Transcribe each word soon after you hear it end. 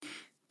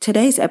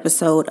Today's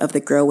episode of the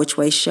Girl Which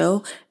Way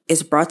Show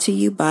is brought to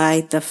you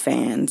by the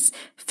fans.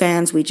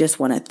 Fans, we just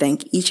want to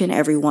thank each and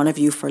every one of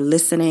you for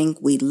listening.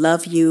 We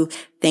love you.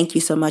 Thank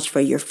you so much for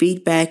your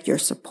feedback, your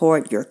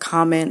support, your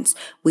comments.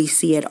 We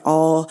see it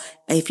all.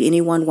 If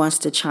anyone wants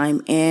to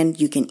chime in,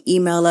 you can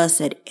email us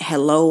at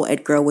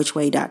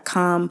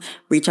hello@girlwhichway.com.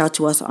 Reach out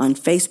to us on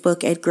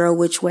Facebook at Girl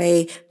Which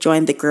Way.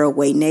 Join the Girl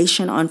Way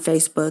Nation on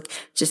Facebook.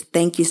 Just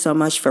thank you so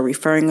much for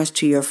referring us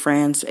to your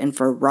friends and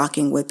for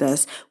rocking with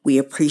us. We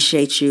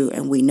appreciate you,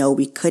 and we know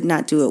we could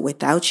not do it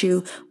without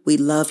you. We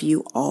love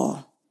you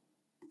all.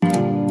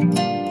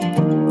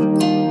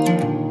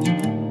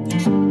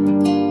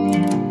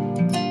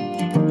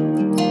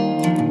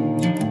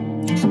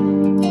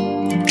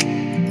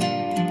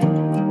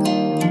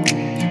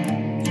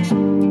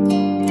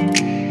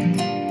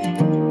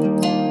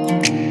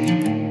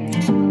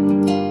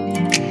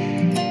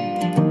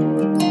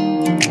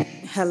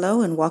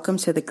 Hello and welcome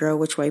to the Girl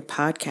Which Way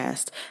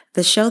podcast,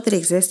 the show that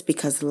exists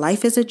because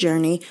life is a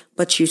journey,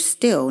 but you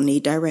still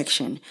need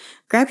direction.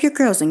 Grab your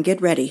girls and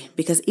get ready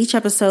because each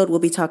episode will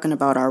be talking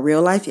about our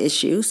real life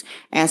issues,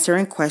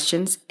 answering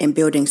questions, and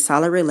building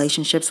solid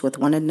relationships with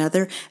one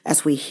another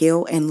as we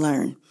heal and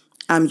learn.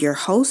 I'm your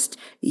host,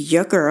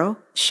 your girl,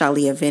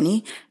 Shalia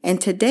Vinny,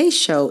 and today's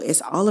show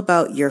is all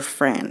about your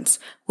friends.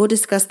 We'll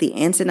discuss the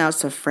ins and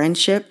outs of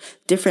friendship,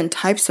 different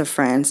types of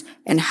friends,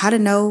 and how to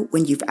know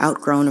when you've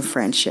outgrown a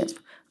friendship.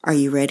 Are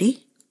you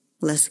ready?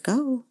 Let's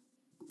go.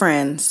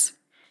 Friends.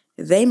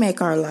 They make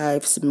our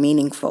lives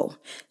meaningful.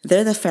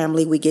 They're the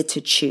family we get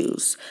to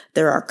choose.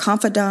 They're our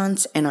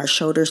confidants and our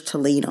shoulders to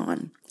lean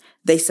on.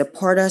 They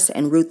support us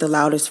and root the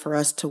loudest for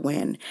us to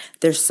win.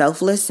 They're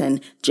selfless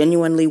and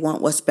genuinely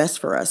want what's best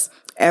for us,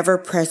 ever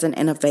present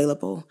and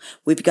available.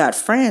 We've got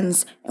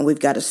friends and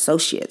we've got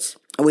associates.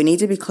 We need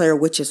to be clear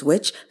which is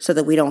which so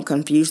that we don't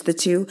confuse the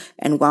two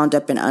and wound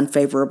up in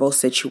unfavorable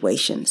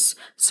situations.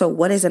 So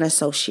what is an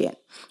associate?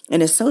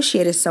 An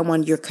associate is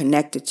someone you're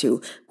connected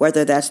to,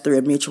 whether that's through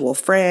a mutual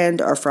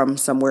friend or from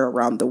somewhere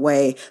around the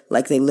way,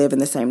 like they live in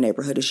the same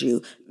neighborhood as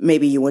you.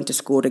 Maybe you went to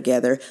school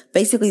together.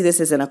 Basically, this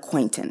is an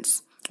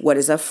acquaintance. What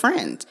is a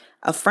friend?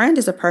 A friend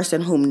is a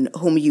person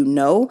whom you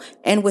know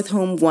and with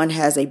whom one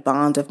has a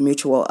bond of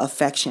mutual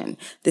affection.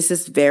 This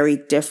is very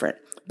different.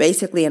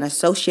 Basically, an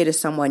associate is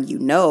someone you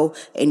know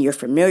and you're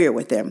familiar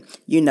with them.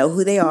 You know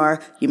who they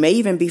are. You may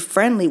even be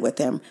friendly with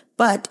them,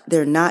 but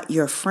they're not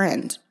your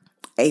friend.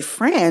 A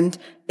friend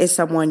is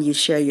someone you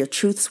share your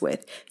truths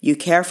with. You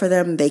care for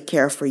them, they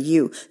care for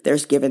you.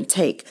 There's give and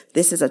take.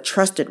 This is a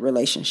trusted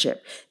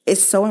relationship.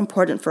 It's so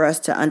important for us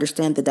to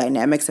understand the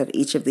dynamics of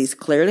each of these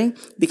clearly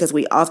because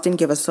we often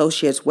give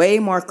associates way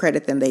more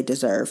credit than they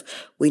deserve.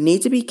 We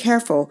need to be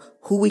careful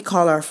who we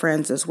call our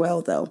friends as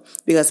well, though,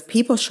 because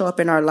people show up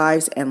in our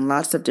lives in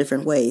lots of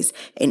different ways.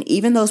 And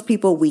even those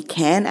people we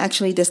can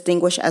actually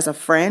distinguish as a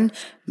friend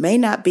may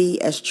not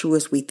be as true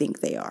as we think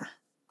they are.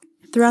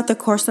 Throughout the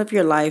course of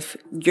your life,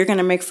 you're going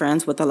to make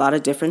friends with a lot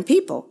of different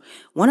people.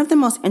 One of the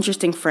most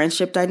interesting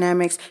friendship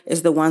dynamics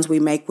is the ones we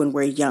make when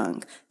we're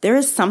young. There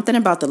is something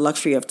about the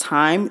luxury of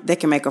time that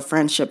can make a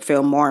friendship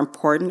feel more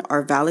important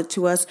or valid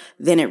to us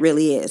than it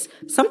really is.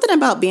 Something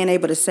about being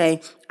able to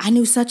say, I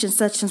knew such and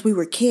such since we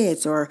were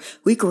kids, or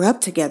we grew up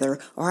together,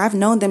 or I've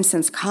known them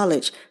since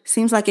college.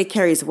 Seems like it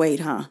carries weight,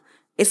 huh?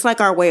 It's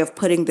like our way of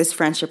putting this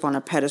friendship on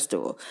a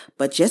pedestal.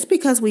 But just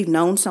because we've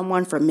known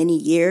someone for many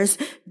years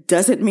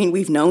doesn't mean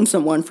we've known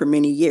someone for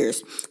many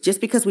years.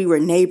 Just because we were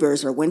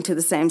neighbors or went to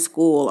the same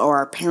school or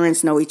our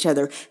parents know each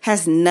other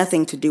has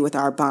nothing to do with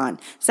our bond.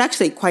 It's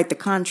actually quite the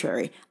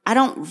contrary. I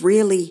don't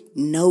really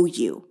know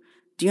you.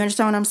 Do you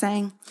understand what I'm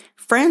saying?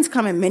 Friends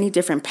come in many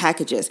different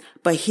packages,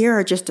 but here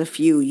are just a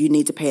few you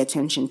need to pay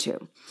attention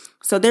to.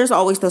 So there's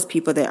always those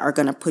people that are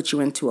going to put you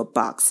into a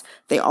box.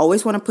 They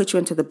always want to put you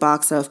into the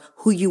box of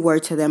who you were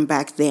to them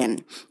back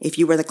then. If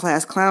you were the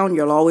class clown,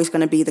 you're always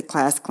going to be the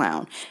class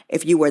clown.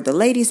 If you were the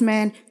ladies'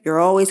 man,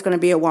 you're always going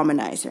to be a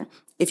womanizer.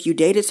 If you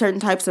dated certain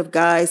types of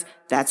guys,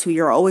 that's who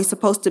you're always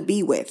supposed to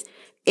be with.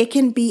 It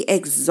can be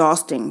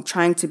exhausting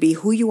trying to be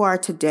who you are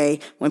today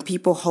when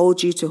people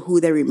hold you to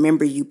who they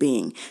remember you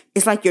being.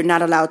 It's like you're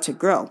not allowed to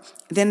grow.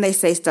 Then they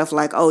say stuff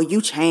like, oh,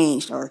 you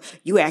changed or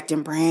you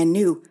acting brand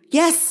new.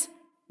 Yes,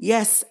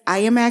 I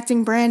am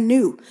acting brand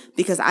new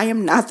because I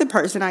am not the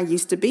person I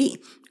used to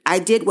be. I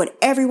did what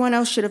everyone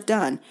else should have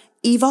done.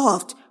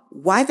 Evolved.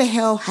 Why the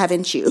hell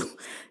haven't you?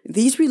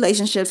 These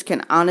relationships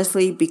can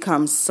honestly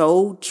become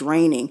so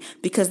draining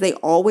because they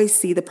always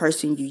see the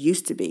person you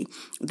used to be.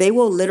 They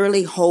will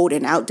literally hold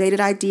an outdated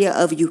idea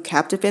of you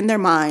captive in their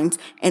minds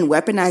and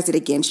weaponize it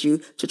against you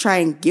to try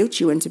and guilt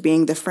you into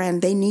being the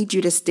friend they need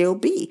you to still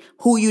be,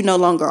 who you no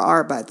longer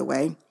are, by the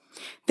way.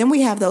 Then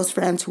we have those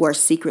friends who are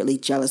secretly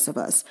jealous of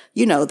us.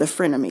 You know, the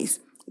frenemies.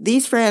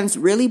 These friends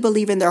really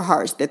believe in their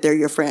hearts that they're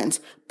your friends,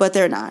 but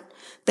they're not.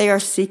 They are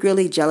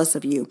secretly jealous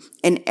of you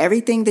and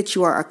everything that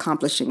you are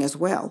accomplishing as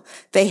well.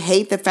 They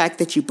hate the fact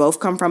that you both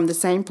come from the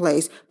same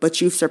place, but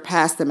you've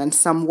surpassed them in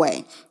some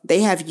way. They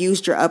have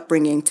used your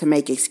upbringing to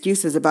make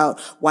excuses about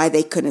why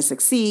they couldn't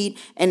succeed,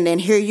 and then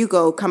here you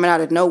go coming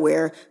out of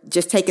nowhere,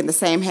 just taking the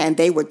same hand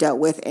they were dealt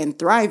with and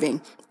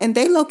thriving. And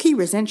they low-key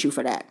resent you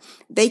for that.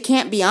 They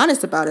can't be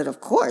honest about it,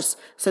 of course,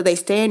 so they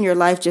stay in your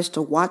life just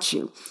to watch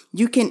you.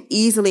 You can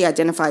easily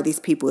identify these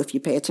people if you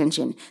pay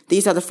attention.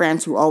 These are the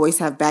friends who always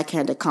have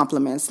backhanded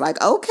compliments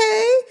like,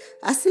 okay,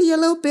 I see your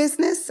little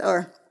business,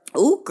 or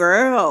ooh,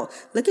 girl,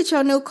 look at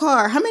your new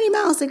car. How many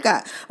miles it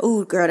got?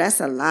 Ooh, girl,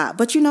 that's a lot.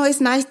 But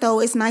it's nice though.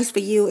 It's nice for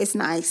you. It's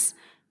nice.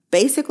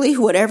 Basically,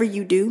 whatever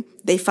you do,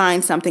 they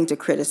find something to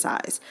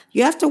criticize.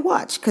 You have to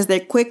watch because they're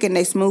quick and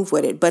they smooth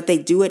with it, but they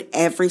do it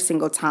every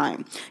single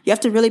time. You have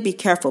to really be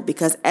careful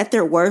because at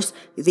their worst,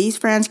 these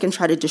friends can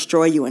try to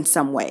destroy you in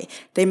some way.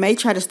 They may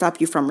try to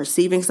stop you from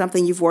receiving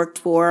something you've worked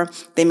for.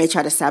 They may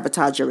try to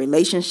sabotage your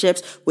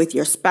relationships with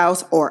your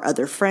spouse or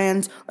other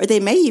friends, or they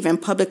may even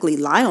publicly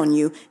lie on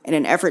you in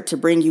an effort to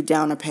bring you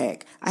down a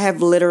peg. I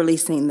have literally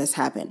seen this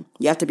happen.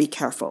 You have to be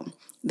careful.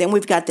 Then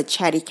we've got the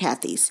chatty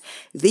Cathys.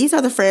 These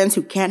are the friends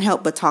who can't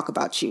help but talk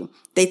about you.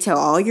 They tell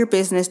all your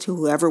business to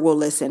whoever will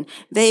listen.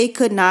 They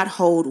could not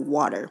hold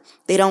water.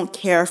 They don't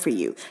care for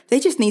you.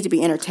 They just need to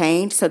be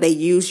entertained, so they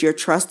use your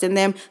trust in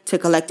them to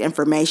collect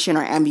information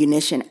or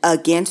ammunition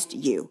against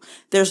you.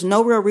 There's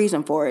no real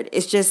reason for it.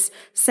 It's just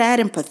sad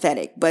and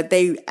pathetic, but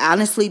they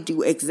honestly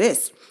do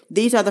exist.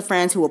 These are the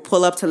friends who will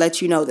pull up to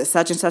let you know that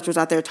such and such was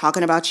out there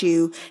talking about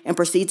you and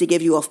proceed to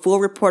give you a full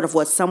report of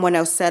what someone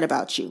else said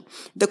about you.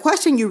 The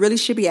question you really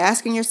should be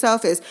asking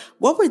yourself is,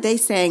 what were they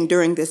saying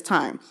during this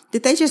time?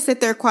 Did they just sit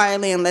there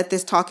quietly and let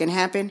this talking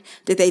happen?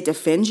 Did they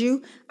defend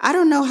you? I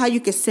don't know how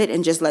you could sit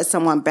and just let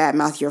someone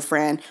badmouth your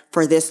friend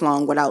for this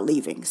long without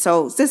leaving.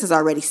 So this is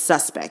already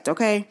suspect,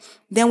 okay?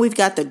 Then we've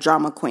got the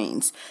drama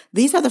queens.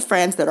 These are the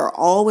friends that are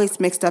always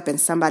mixed up in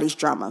somebody's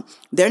drama.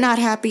 They're not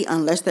happy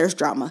unless there's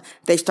drama.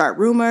 They start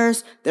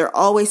rumors. They're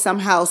always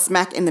somehow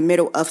smack in the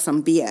middle of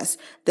some BS.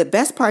 The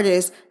best part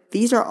is,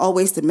 these are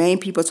always the main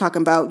people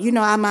talking about,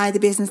 I mind the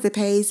business that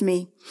pays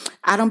me.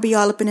 I don't be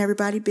all up in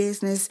everybody's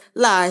business.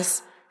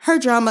 Lies. Her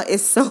drama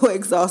is so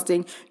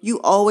exhausting. You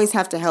always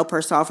have to help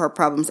her solve her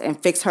problems and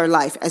fix her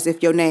life as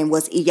if your name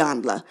was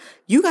Iyanla.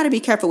 You got to be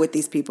careful with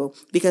these people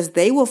because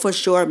they will for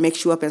sure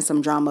mix you up in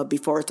some drama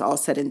before it's all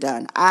said and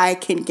done. I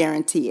can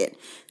guarantee it.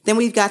 Then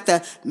we've got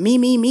the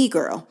me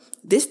girl.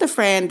 This the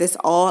friend that's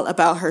all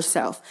about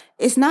herself.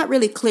 It's not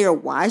really clear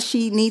why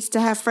she needs to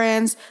have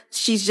friends.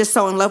 She's just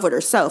so in love with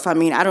herself. I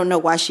don't know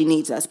why she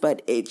needs us,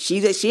 but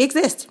she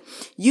exists.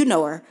 You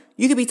know her.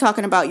 You could be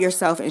talking about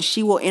yourself and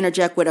she will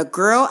interject with a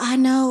girl, I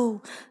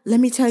know. Let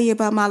me tell you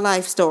about my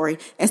life story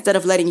instead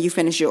of letting you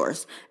finish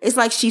yours. It's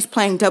like she's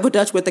playing double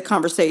dutch with the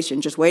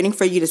conversation, just waiting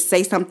for you to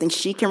say something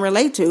she can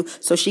relate to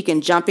so she can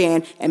jump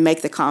in and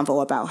make the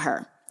convo about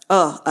her.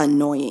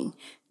 Annoying.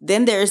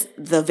 Then there's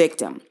the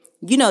victim.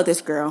 You know this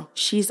girl.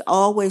 She's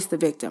always the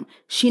victim.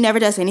 She never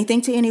does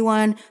anything to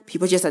anyone.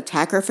 People just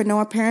attack her for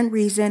no apparent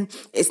reason.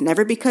 It's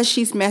never because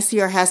she's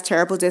messy or has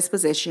terrible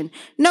disposition.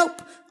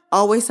 Nope.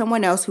 Always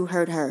someone else who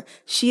hurt her.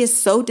 She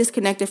is so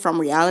disconnected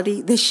from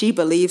reality that she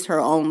believes her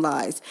own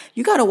lies.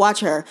 You got to watch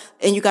her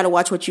and you got to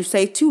watch what you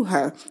say to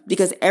her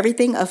because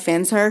everything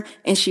offends her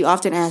and she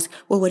often asks,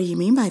 well, what do you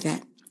mean by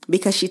that?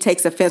 Because she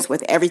takes offense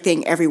with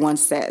everything everyone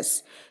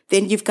says.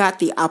 Then you've got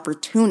the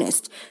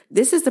opportunist.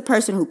 This is the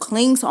person who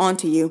clings on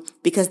to you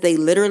because they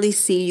literally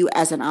see you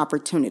as an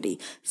opportunity.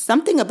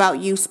 Something about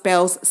you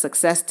spells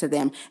success to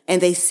them,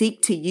 and they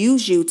seek to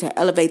use you to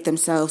elevate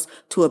themselves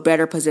to a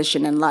better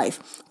position in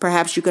life.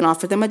 Perhaps you can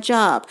offer them a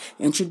job,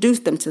 introduce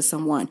them to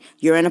someone.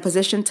 You're in a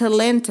position to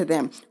lend to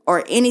them,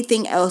 or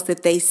anything else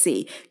that they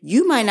see.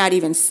 You might not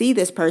even see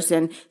this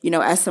person,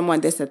 as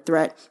someone that's a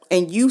threat,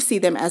 and you see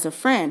them as a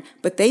friend,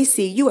 but they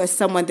see you as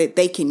someone that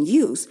they can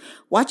use.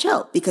 Watch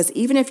out, because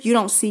even if you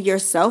don't see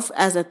yourself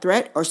as a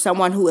threat or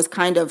someone who is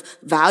kind of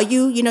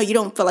value, you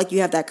don't feel like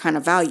you have that kind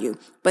of value,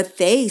 but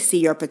they see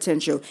your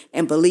potential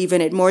and believe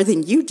in it more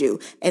than you do,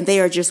 and they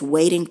are just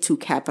waiting to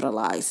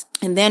capitalize.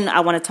 And then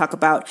I want to talk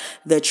about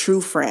the true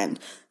friend,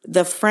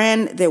 the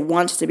friend that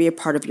wants to be a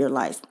part of your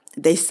life.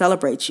 They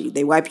celebrate you.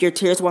 They wipe your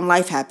tears when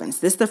life happens.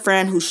 This is the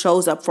friend who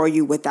shows up for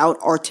you without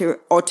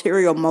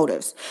ulterior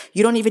motives.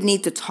 You don't even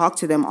need to talk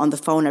to them on the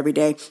phone every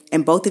day,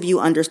 and both of you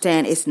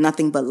understand it's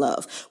nothing but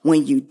love.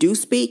 When you do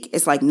speak,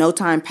 it's like no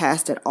time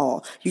passed at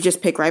all. You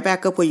just pick right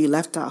back up where you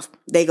left off.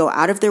 They go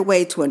out of their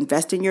way to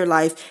invest in your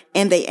life,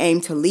 and they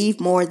aim to leave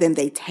more than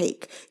they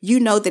take.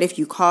 You know that if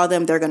you call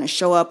them, they're going to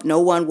show up.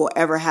 No one will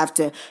ever have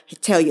to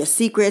tell your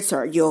secrets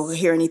or you'll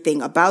hear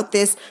anything about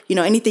this.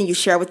 Anything you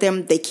share with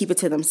them, they keep it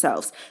to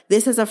themselves.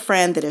 This is a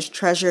friend that is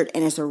treasured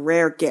and is a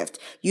rare gift.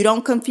 You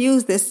don't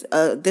confuse this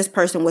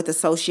person with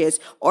associates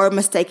or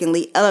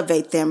mistakenly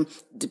elevate them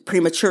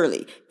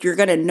prematurely. You're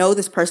going to know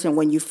this person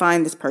when you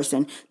find this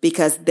person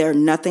because they're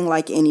nothing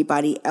like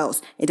anybody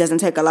else. It doesn't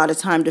take a lot of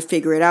time to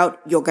figure it out.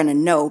 You're going to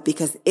know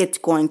because it's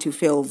going to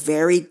feel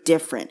very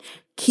different.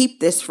 Keep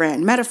this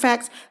friend. Matter of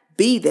fact,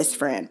 Be this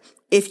friend.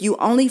 If you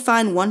only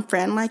find one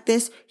friend like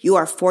this, you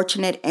are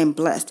fortunate and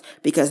blessed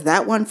because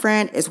that one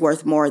friend is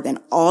worth more than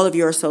all of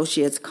your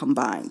associates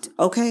combined.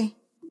 Okay?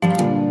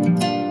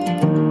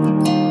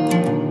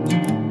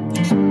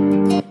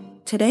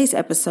 Today's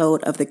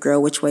episode of the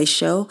Girl Which Way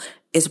Show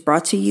is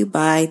brought to you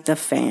by the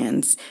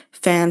fans.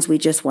 Fans, we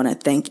just want to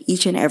thank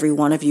each and every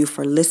one of you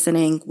for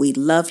listening. We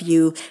love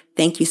you.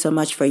 Thank you so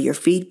much for your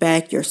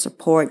feedback, your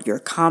support, your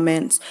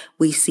comments.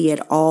 We see it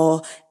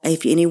all.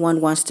 If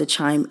anyone wants to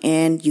chime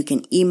in, you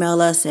can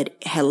email us at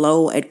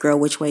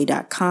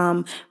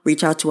hello@girlwhichway.com.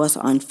 Reach out to us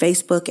on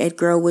Facebook at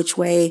Girl Which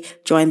Way.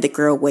 Join the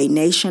Girl Way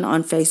Nation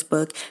on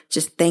Facebook.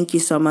 Just thank you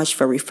so much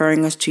for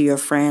referring us to your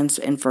friends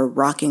and for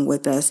rocking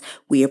with us.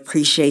 We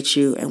appreciate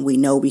you and we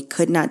know we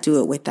could not do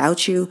it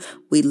without you.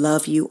 We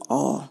love you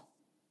all.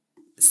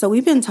 So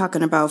we've been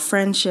talking about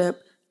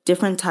friendship,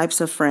 different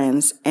types of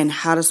friends, and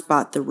how to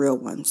spot the real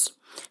ones.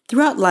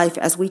 Throughout life,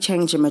 as we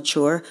change and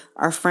mature,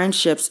 our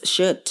friendships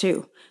should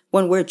too.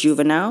 When we're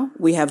juvenile,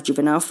 we have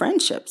juvenile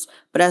friendships.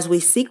 But as we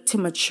seek to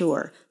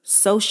mature,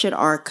 so should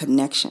our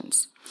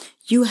connections.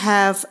 You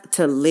have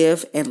to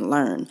live and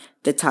learn.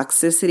 The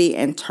toxicity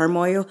and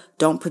turmoil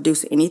don't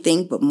produce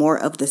anything but more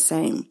of the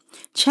same.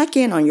 Check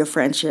in on your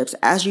friendships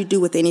as you do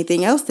with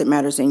anything else that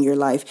matters in your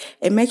life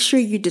and make sure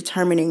you're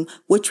determining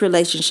which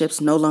relationships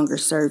no longer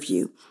serve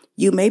you.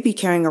 You may be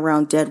carrying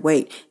around dead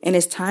weight and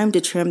it's time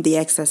to trim the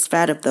excess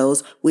fat of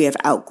those we have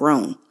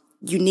outgrown.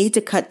 You need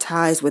to cut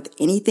ties with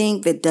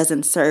anything that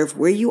doesn't serve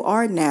where you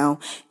are now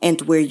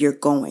and where you're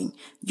going.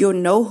 You'll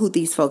know who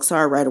these folks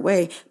are right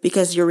away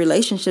because your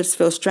relationships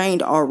feel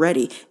strained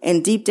already,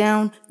 and deep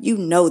down, you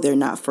know they're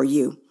not for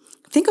you.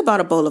 Think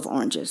about a bowl of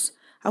oranges.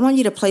 I want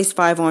you to place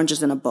 5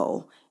 oranges in a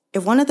bowl.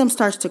 If one of them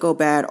starts to go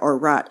bad or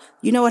rot,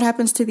 you know what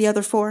happens to the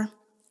other 4?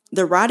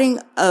 The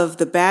rotting of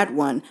the bad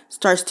one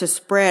starts to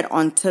spread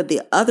onto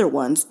the other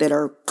ones that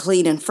are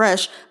clean and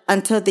fresh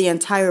until the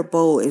entire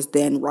bowl is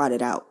then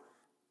rotted out.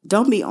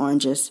 Don't be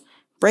oranges.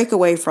 Break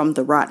away from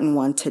the rotten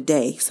one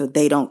today so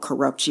they don't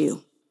corrupt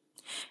you.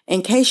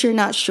 In case you're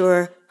not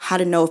sure how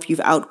to know if you've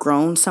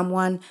outgrown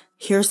someone,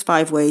 here's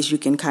 5 ways you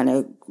can kind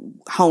of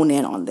hone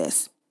in on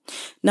this.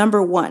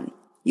 Number 1,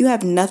 you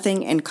have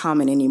nothing in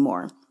common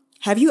anymore.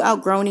 Have you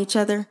outgrown each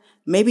other?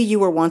 Maybe you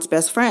were once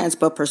best friends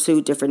but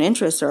pursued different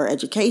interests or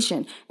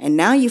education, and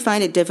now you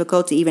find it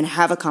difficult to even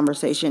have a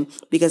conversation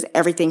because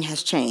everything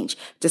has changed.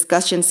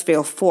 Discussions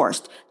feel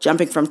forced,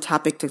 jumping from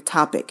topic to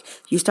topic.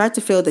 You start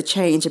to feel the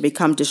change and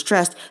become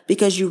distressed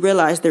because you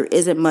realize there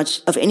isn't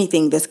much of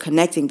anything that's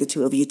connecting the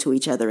two of you to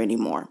each other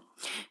anymore.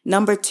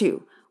 Number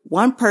 2,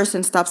 one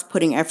person stops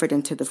putting effort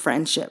into the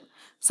friendship.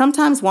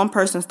 Sometimes one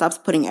person stops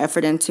putting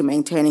effort into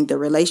maintaining the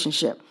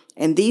relationship.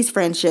 In these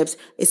friendships,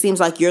 it seems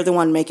like you're the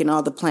one making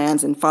all the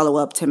plans and follow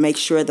up to make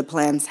sure the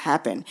plans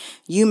happen.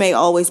 You may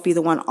always be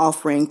the one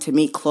offering to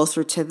meet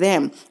closer to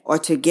them or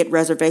to get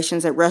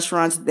reservations at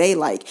restaurants they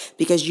like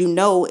because you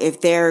know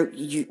if they're,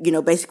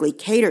 basically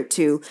catered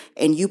to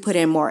and you put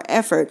in more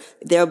effort,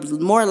 they're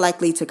more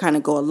likely to kind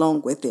of go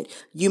along with it.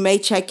 You may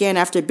check in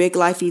after big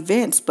life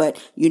events,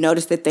 but you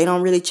notice that they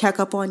don't really check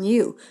up on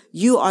you.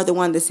 You are the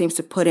one that seems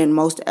to put in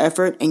most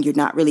effort and you're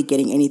not really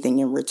getting anything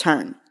in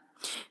return.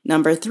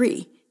 Number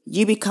 3.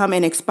 You become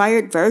an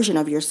expired version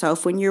of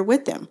yourself when you're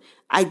with them.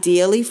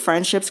 Ideally,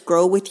 friendships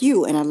grow with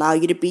you and allow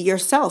you to be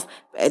yourself.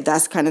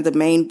 That's kind of the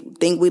main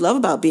thing we love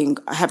about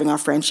having our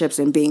friendships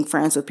and being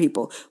friends with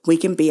people. We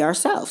can be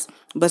ourselves.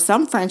 But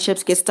some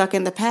friendships get stuck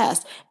in the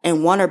past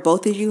and one or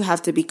both of you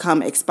have to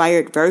become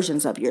expired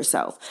versions of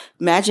yourself.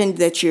 Imagine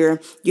that you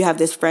have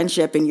this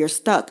friendship and you're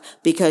stuck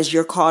because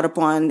you're caught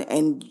upon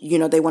and,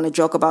 they want to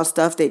joke about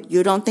stuff that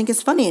you don't think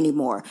is funny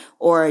anymore.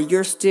 Or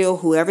you're still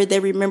whoever they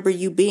remember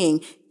you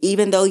being,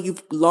 even though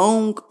you've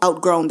long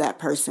outgrown that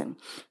person.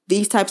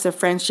 These types of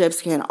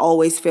friendships can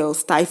always feel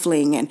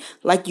stifling and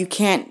like you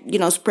can't,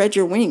 spread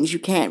your wings. You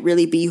can't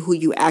really be who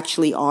you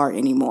actually are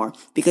anymore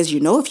because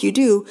if you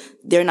do,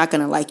 they're not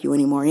going to like you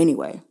anymore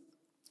anyway.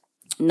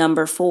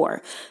 Number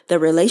 4, the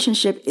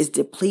relationship is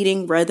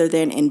depleting rather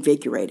than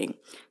invigorating.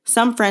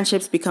 Some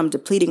friendships become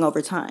depleting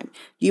over time.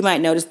 You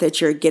might notice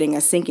that you're getting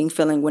a sinking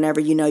feeling whenever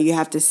you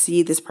have to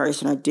see this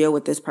person or deal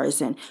with this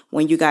person.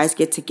 When you guys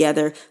get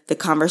together, the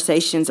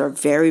conversations are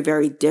very,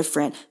 very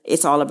different.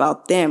 It's all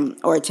about them,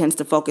 or it tends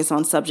to focus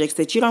on subjects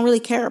that you don't really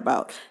care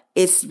about.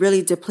 It's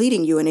really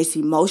depleting you and it's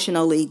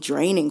emotionally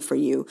draining for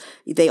you.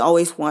 They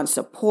always want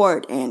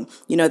support and,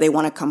 they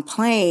want to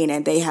complain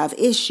and they have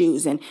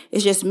issues and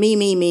it's just me,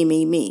 me, me,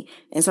 me, me.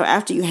 And so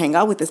after you hang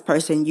out with this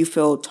person, you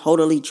feel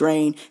totally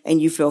drained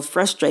and you feel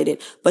frustrated,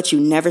 but you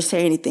never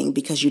say anything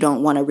because you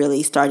don't want to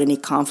really start any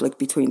conflict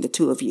between the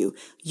two of you.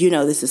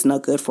 This is no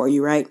good for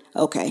you, right?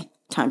 Okay,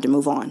 time to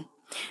move on.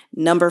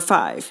 Number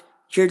 5,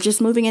 you're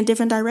just moving in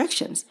different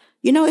directions.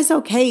 It's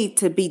okay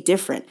to be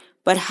different,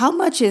 but how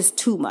much is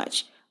too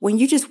much? When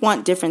you just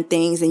want different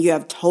things and you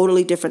have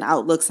totally different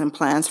outlooks and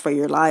plans for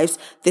your lives,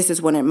 this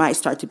is when it might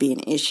start to be an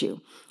issue.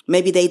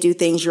 Maybe they do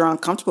things you're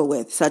uncomfortable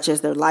with, such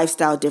as their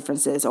lifestyle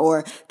differences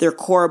or their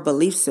core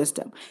belief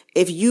system.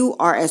 If you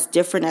are as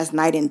different as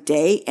night and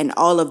day in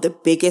all of the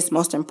biggest,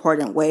 most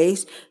important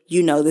ways,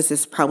 you know this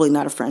is probably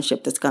not a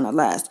friendship that's going to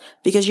last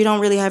because you don't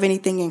really have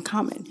anything in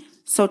common.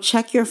 So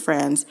check your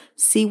friends,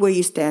 see where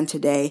you stand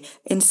today,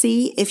 and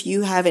see if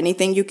you have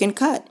anything you can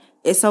cut.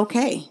 It's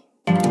okay.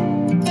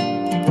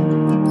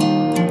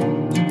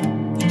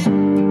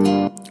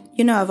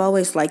 You know, I've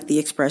always liked the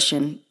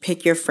expression,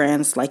 pick your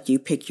friends like you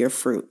pick your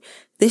fruit.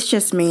 This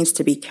just means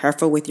to be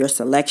careful with your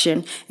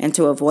selection and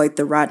to avoid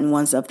the rotten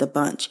ones of the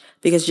bunch.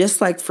 Because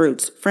just like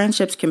fruits,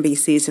 friendships can be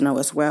seasonal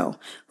as well.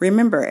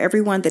 Remember,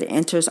 everyone that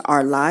enters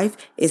our life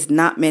is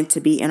not meant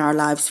to be in our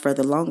lives for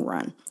the long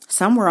run.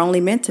 Some were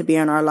only meant to be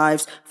in our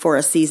lives for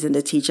a season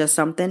to teach us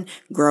something,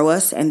 grow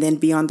us, and then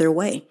be on their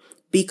way.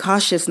 Be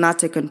cautious not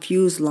to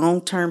confuse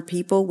long-term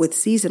people with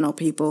seasonal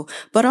people,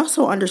 but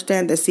also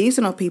understand that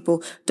seasonal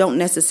people don't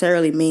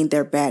necessarily mean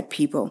they're bad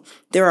people.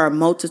 There are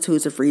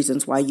multitudes of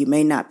reasons why you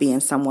may not be in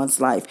someone's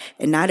life,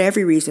 and not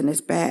every reason is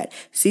bad.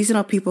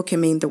 Seasonal people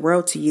can mean the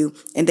world to you,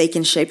 and they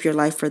can shape your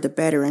life for the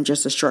better in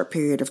just a short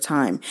period of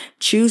time.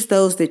 Choose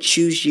those that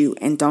choose you,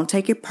 and don't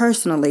take it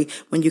personally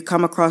when you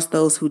come across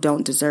those who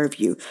don't deserve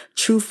you.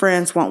 True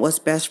friends want what's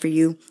best for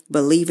you,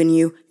 believe in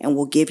you, and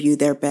will give you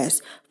their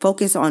best.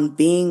 Focus on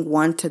being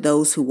one to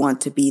those who want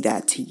to be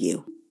that to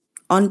you.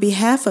 On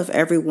behalf of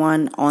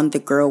everyone on the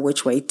Girl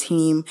Which Way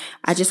team,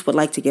 I just would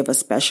like to give a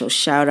special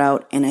shout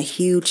out and a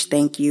huge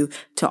thank you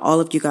to all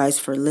of you guys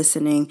for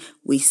listening.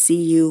 We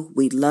see you.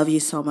 We love you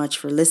so much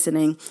for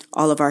listening.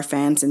 All of our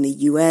fans in the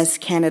US,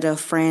 Canada,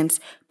 France,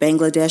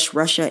 Bangladesh,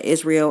 Russia,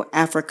 Israel,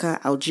 Africa,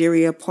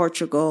 Algeria,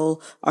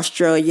 Portugal,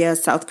 Australia,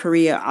 South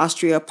Korea,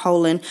 Austria,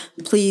 Poland.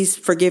 Please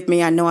forgive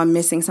me. I know I'm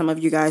missing some of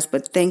you guys,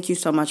 but thank you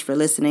so much for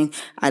listening.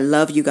 I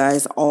love you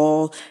guys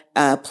all.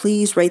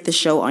 Please rate the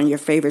show on your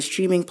favorite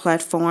streaming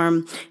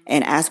platform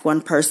and ask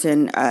one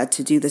person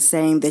to do the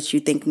same that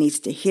you think needs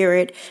to hear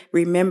it.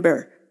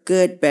 Remember,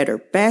 good, better,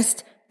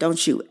 best.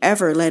 Don't you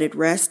ever let it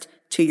rest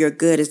till your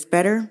good is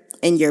better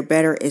and your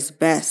better is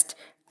best.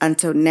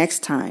 Until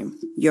next time,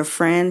 your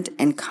friend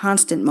and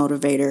constant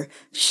motivator,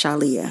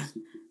 Shalia.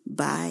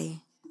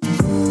 Bye.